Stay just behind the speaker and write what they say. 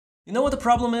You know what the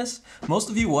problem is? Most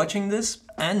of you watching this,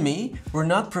 and me, we're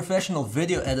not professional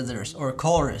video editors or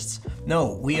colorists.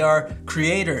 No, we are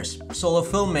creators, solo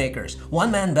filmmakers,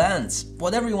 one-man bands,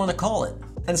 whatever you want to call it.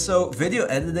 And so video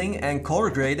editing and color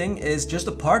grading is just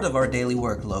a part of our daily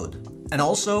workload. And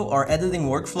also, our editing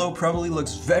workflow probably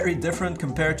looks very different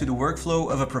compared to the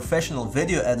workflow of a professional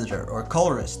video editor or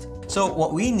colorist. So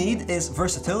what we need is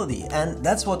versatility, and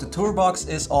that's what the Tourbox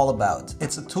is all about.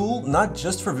 It's a tool not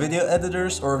just for video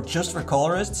editors or just for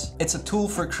colorists, it's a tool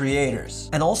for creators.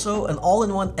 And also an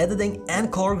all-in-one editing and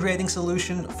color grading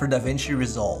solution for DaVinci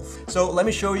Resolve. So let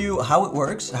me show you how it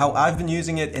works, how I've been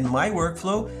using it in my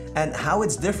workflow, and how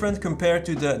it's different compared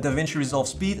to the DaVinci Resolve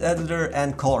Speed Editor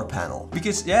and Color Panel.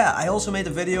 Because yeah, I also made a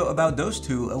video about those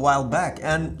two a while back,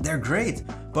 and they're great.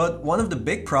 But one of the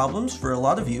big problems for a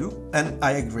lot of you, and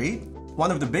I agree,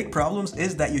 one of the big problems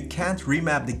is that you can't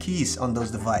remap the keys on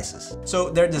those devices. So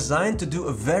they're designed to do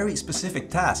a very specific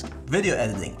task, video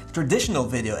editing, traditional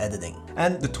video editing.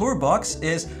 And the Tourbox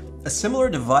is a similar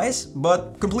device,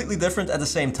 but completely different at the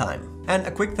same time. And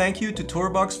a quick thank you to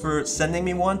Tourbox for sending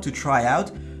me one to try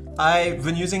out. I've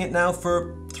been using it now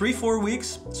for 3-4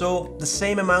 weeks, so the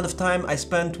same amount of time I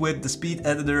spent with the speed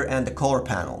editor and the color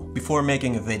panel before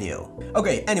making a video.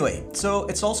 Okay, anyway, so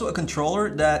it's also a controller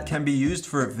that can be used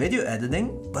for video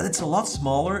editing, but it's a lot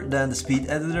smaller than the speed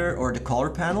editor or the color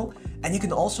panel, and you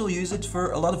can also use it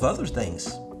for a lot of other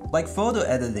things, like photo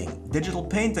editing, digital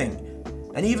painting,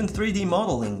 and even 3D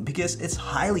modeling, because it's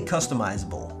highly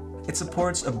customizable. It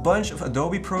supports a bunch of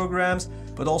Adobe programs,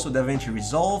 but also DaVinci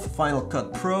Resolve, Final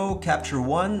Cut Pro, Capture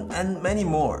One, and many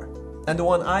more. And the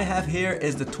one I have here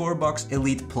is the Tourbox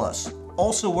Elite Plus.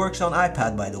 Also works on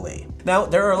iPad, by the way. Now,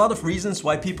 there are a lot of reasons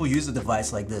why people use a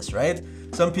device like this, right?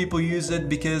 Some people use it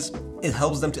because it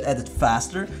helps them to edit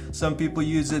faster. Some people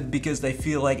use it because they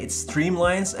feel like it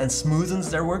streamlines and smoothens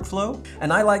their workflow.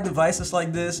 And I like devices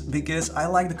like this because I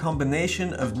like the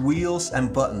combination of wheels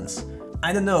and buttons.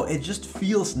 I don't know, it just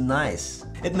feels nice.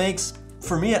 It makes,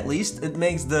 for me at least, it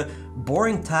makes the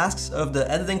boring tasks of the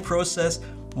editing process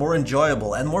more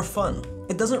enjoyable and more fun.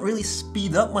 It doesn't really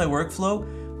speed up my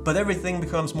workflow, but everything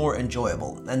becomes more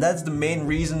enjoyable. And that's the main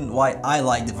reason why I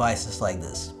like devices like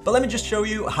this. But let me just show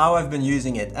you how I've been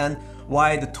using it and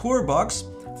why the Tourbox,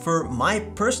 for my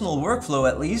personal workflow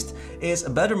at least, is a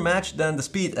better match than the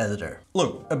speed editor.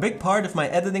 Look, a big part of my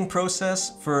editing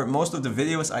process for most of the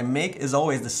videos I make is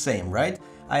always the same, right?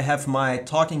 I have my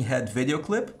talking head video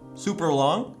clip, super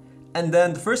long, and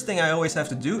then the first thing I always have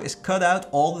to do is cut out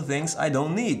all the things I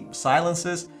don't need.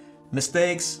 Silences,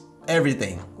 mistakes,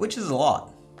 everything, which is a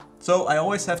lot. So I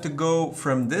always have to go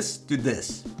from this to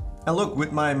this. And look,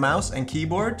 with my mouse and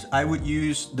keyboard, I would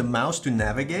use the mouse to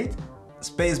navigate,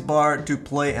 spacebar to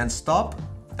play and stop,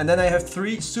 and then I have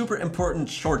 3 super important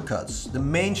shortcuts, the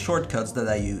main shortcuts that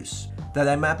I use, that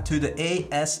I map to the A,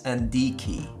 S, and D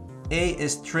key. A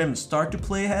is trim start to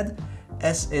playhead,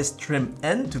 S is trim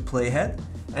end to playhead,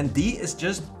 and D is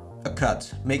just a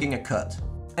cut, making a cut.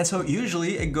 And so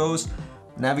usually it goes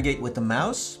navigate with the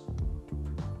mouse,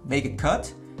 make a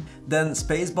cut, then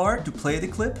spacebar to play the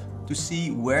clip, to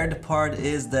see where the part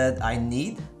is that I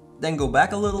need, then go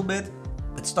back a little bit,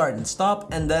 hit start and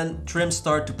stop, and then trim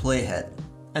start to playhead.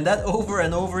 And that over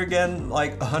and over again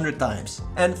like 100 times.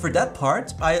 And for that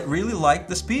part, I really like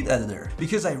the speed editor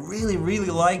because I really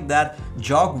like that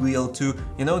jog wheel to,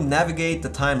 navigate the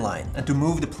timeline and to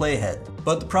move the playhead.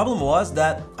 But the problem was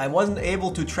that I wasn't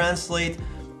able to translate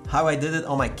how I did it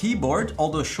on my keyboard, all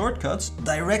those shortcuts,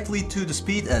 directly to the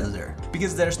speed editor,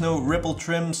 because there's no ripple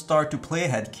trim start to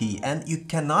playhead key and you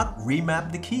cannot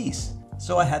remap the keys.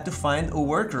 So I had to find a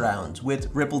workaround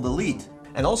with ripple delete.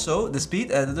 And also, the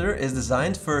speed editor is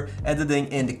designed for editing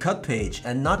in the cut page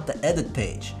and not the edit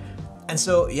page. And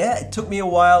so yeah, it took me a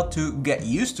while to get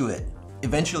used to it.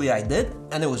 Eventually I did,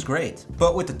 and it was great.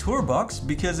 But with the Tourbox,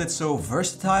 because it's so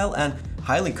versatile and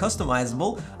highly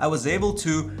customizable, I was able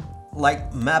to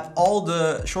map all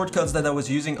the shortcuts that I was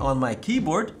using on my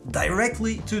keyboard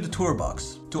directly to the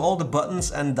Tourbox, to all the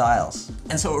buttons and dials.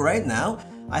 And so right now,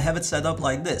 I have it set up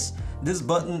like this. This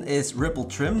button is ripple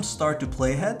trim start to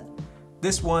playhead.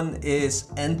 This one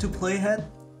is end to playhead.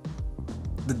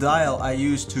 The dial I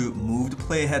use to move the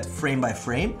playhead frame by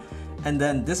frame. And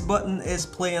then this button is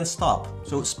play and stop,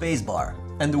 so spacebar.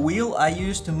 And the wheel I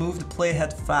use to move the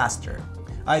playhead faster,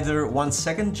 either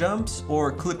 1-second jumps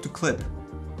or clip to clip.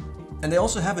 And they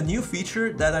also have a new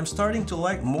feature that I'm starting to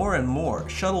like more and more,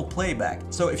 shuttle playback.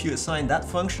 So if you assign that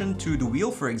function to the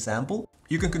wheel, for example,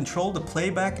 you can control the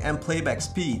playback and playback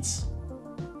speeds.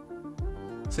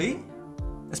 See?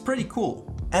 It's pretty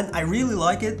cool. And I really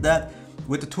like it that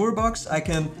With the Tourbox, I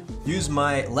can use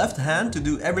my left hand to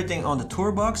do everything on the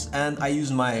Tourbox, and I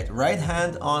use my right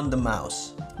hand on the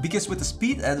mouse. Because with the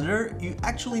speed editor, you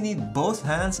actually need both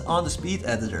hands on the speed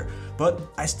editor, but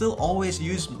I still always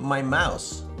use my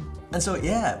mouse. And so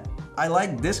yeah, I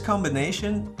like this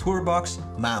combination Tourbox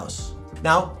mouse.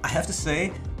 Now, I have to say,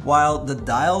 while the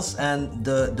dials and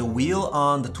the wheel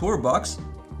on the Tourbox,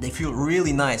 they feel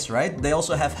really nice, right? They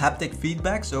also have haptic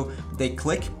feedback, so they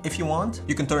click if you want.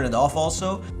 You can turn it off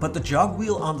also. But the jog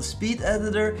wheel on the speed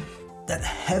editor, that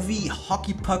heavy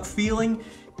hockey puck feeling,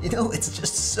 you know, it's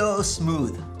just so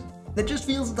smooth. It just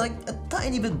feels like a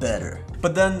tiny bit better.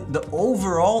 But then the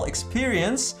overall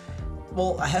experience,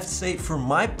 well, I have to say, for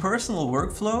my personal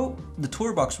workflow, the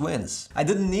Tourbox wins. I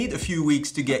didn't need a few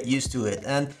weeks to get used to it,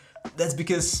 and that's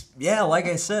because, yeah, like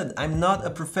I said, I'm not a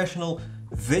professional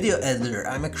video editor,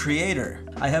 I'm a creator.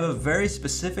 I have a very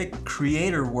specific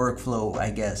creator workflow, I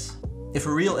guess. If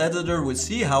a real editor would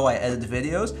see how I edit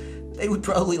videos, they would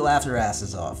probably laugh their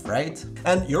asses off, right?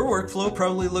 And your workflow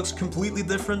probably looks completely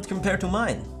different compared to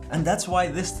mine. And that's why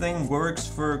this thing works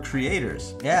for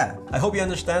creators. Yeah, I hope you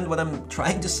understand what I'm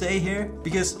trying to say here.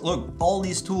 Because look, all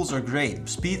these tools are great.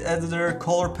 Speed editor,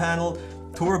 color panel,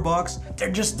 Tourbox, they're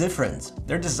just different.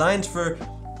 They're designed for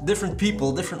different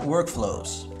people, different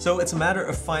workflows. So it's a matter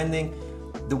of finding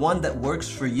the one that works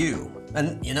for you.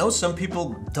 And you know, some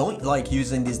people don't like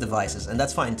using these devices, and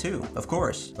that's fine too, of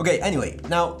course. Okay, anyway,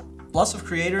 now lots of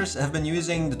creators have been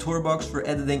using the Tourbox for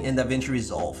editing in DaVinci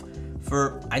Resolve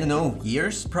for, I don't know,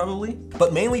 years probably,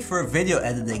 but mainly for video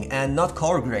editing and not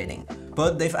color grading.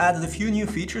 But they've added a few new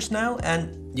features now,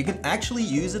 and you can actually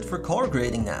use it for color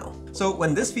grading now. So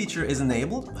when this feature is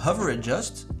enabled, hover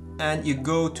adjust, and you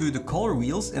go to the color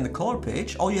wheels in the color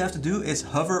page. All you have to do is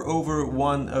hover over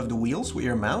one of the wheels with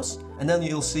your mouse, and then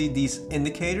you'll see these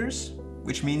indicators,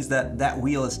 which means that that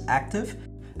wheel is active.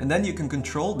 And then you can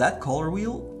control that color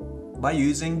wheel by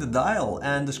using the dial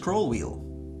and the scroll wheel.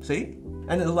 See?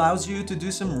 And it allows you to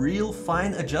do some real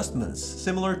fine adjustments,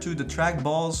 similar to the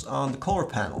trackballs on the color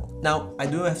panel. Now, I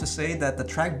do have to say that the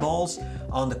trackballs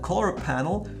on the color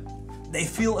panel, they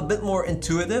feel a bit more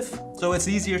intuitive, so it's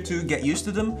easier to get used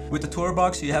to them. With the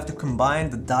Tourbox, you have to combine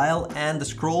the dial and the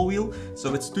scroll wheel,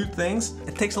 so it's two things.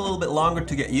 It takes a little bit longer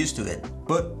to get used to it,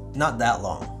 but not that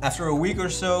long. After a week or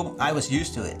so, I was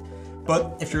used to it.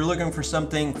 But if you're looking for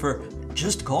something for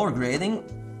just color grading,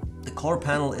 the color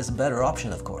panel is a better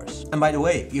option, of course. And by the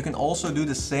way, you can also do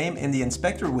the same in the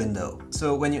inspector window.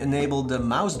 So when you enable the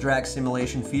mouse drag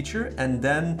simulation feature and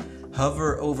then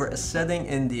hover over a setting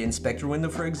in the inspector window,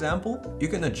 for example, you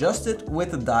can adjust it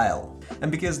with the dial. And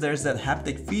because there's that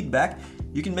haptic feedback,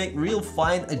 you can make real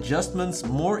fine adjustments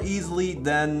more easily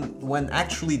than when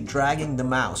actually dragging the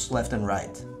mouse left and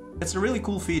right. It's a really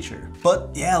cool feature. But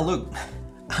yeah, look,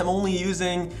 I'm only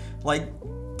using like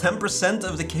 10%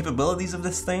 of the capabilities of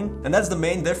this thing, and that's the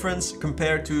main difference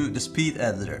compared to the speed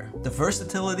editor. The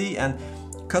versatility and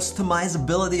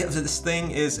customizability of this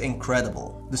thing is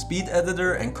incredible. The speed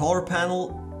editor and color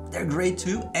panel, they're great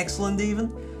too, excellent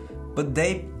even, but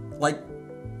they like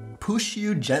push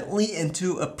you gently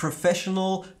into a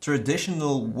professional,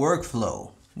 traditional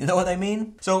workflow. You know what I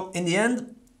mean? So in the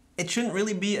end, it shouldn't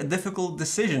really be a difficult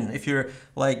decision if you're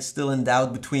like still in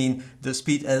doubt between the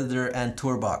speed editor and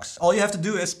Tourbox. All you have to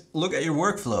do is look at your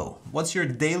workflow. What's your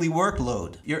daily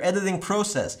workload, your editing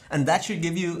process, and that should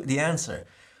give you the answer.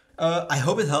 I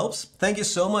hope it helps. Thank you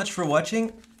so much for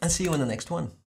watching, and see you in the next one.